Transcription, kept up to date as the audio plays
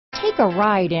Take a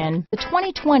ride in the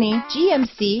 2020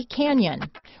 GMC Canyon.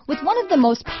 With one of the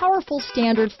most powerful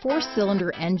standard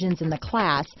 4-cylinder engines in the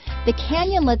class, the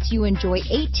Canyon lets you enjoy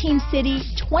 18 city,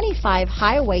 25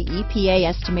 highway EPA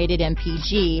estimated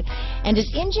MPG, and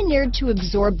is engineered to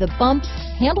absorb the bumps,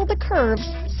 handle the curves,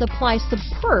 supply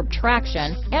superb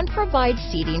traction, and provide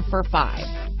seating for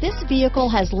 5. This vehicle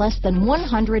has less than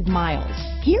 100 miles.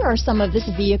 Here are some of this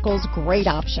vehicle's great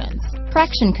options: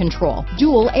 traction control,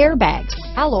 dual airbags,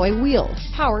 alloy wheels,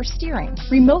 power steering,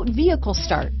 remote vehicle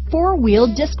start,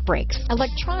 4-wheel disc brakes,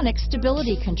 electronic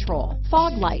stability control,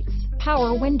 fog lights,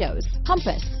 power windows,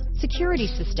 compass, security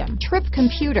system, trip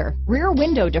computer, rear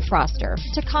window defroster,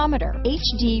 tachometer,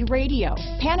 HD radio,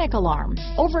 panic alarm,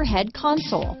 overhead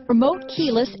console, remote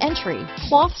keyless entry,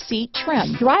 cloth seat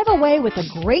trim. Drive away with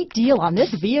a great deal on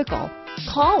this vehicle.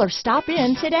 Call or stop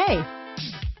in today.